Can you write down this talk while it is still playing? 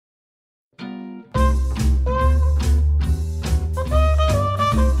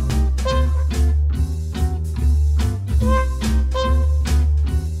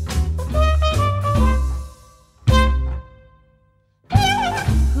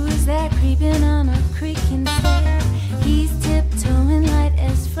that creeping on a creaking stair? He's tiptoeing light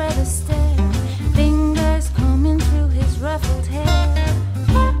as Fred Astaire, fingers combing through his ruffled hair.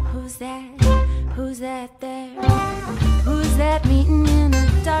 Who's that? Who's that there? Who's that meeting in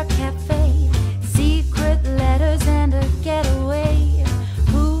a dark cafe? Secret letters and a getaway.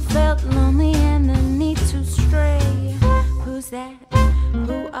 Who felt lonely and the need to stray? Who's that?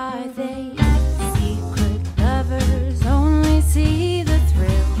 Who are they? Secret lovers only see the thrill.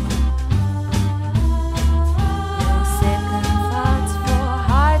 No second thoughts for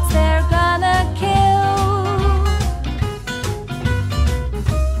hearts they're gonna kill.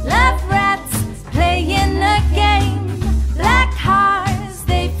 Love rats playing a game. Black hearts,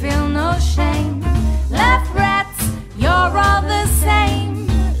 they feel no shame. Love rats, you're all the same.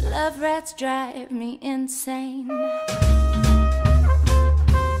 Love rats drive me insane.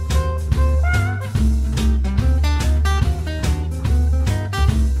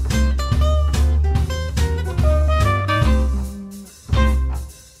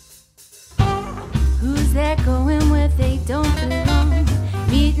 Who's that going where they don't belong?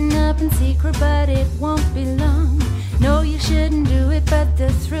 Meeting up in secret, but it won't be long. No, you shouldn't do it, but the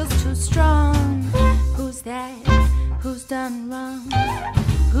thrill's too strong. Who's that? Who's done wrong?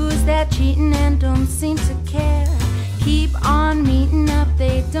 Who's that cheating and don't seem to care? Keep on meeting up,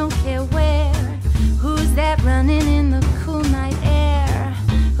 they don't care where. Who's that running in the cool night air?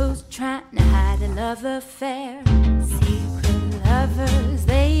 Who's trying to hide a love affair? Secret lovers,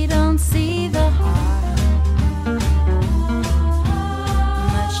 they don't see the heart.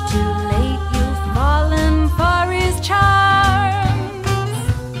 Much too late, you've fallen for his charms.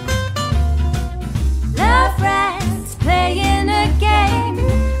 Love rats playing a game.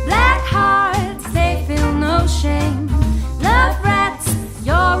 Black hearts, they feel no shame. Love rats,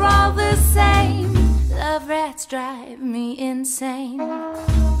 you're all the same. Love rats drive me insane.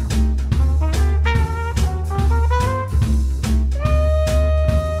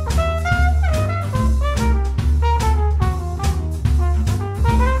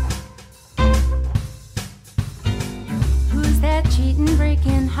 Cheating,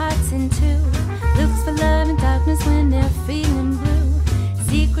 breaking hearts in two. Looks for love in darkness when they're feeling blue.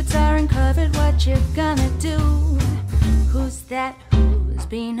 Secrets are uncovered, what you gonna do? Who's that who's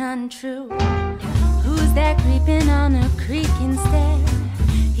been untrue? Who's that creeping on a creaking stair?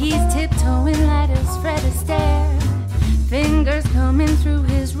 He's tiptoeing light as Fred Astaire, fingers combing through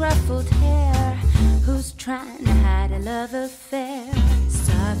his ruffled hair. Who's trying to hide a love affair?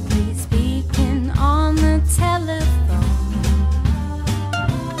 Softly speaking on the telephone,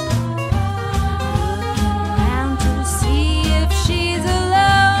 she's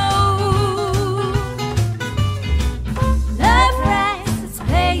alone. Love rats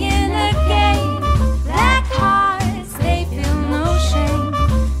playing a game. Black hearts, they feel no shame.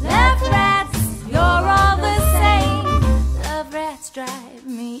 Love rats, you're all the same. Love rats drive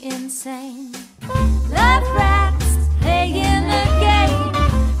me insane. Love rats playing a game.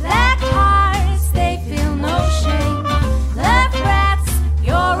 Black hearts, they feel no shame. Love rats,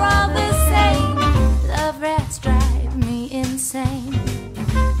 you're all the same. Love rats drive me insane.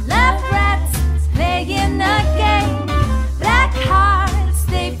 Love rats playing a game. Black hearts,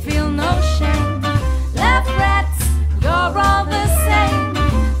 they feel no shame. Love rats, you're all the same.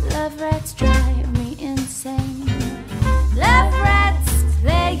 Love rats drive me insane. Love rats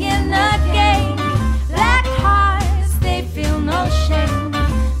playing a game. Black hearts, they feel no shame.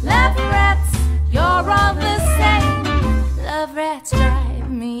 Love rats, you're all the same. Love rats drive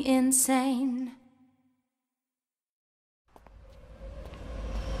me insane.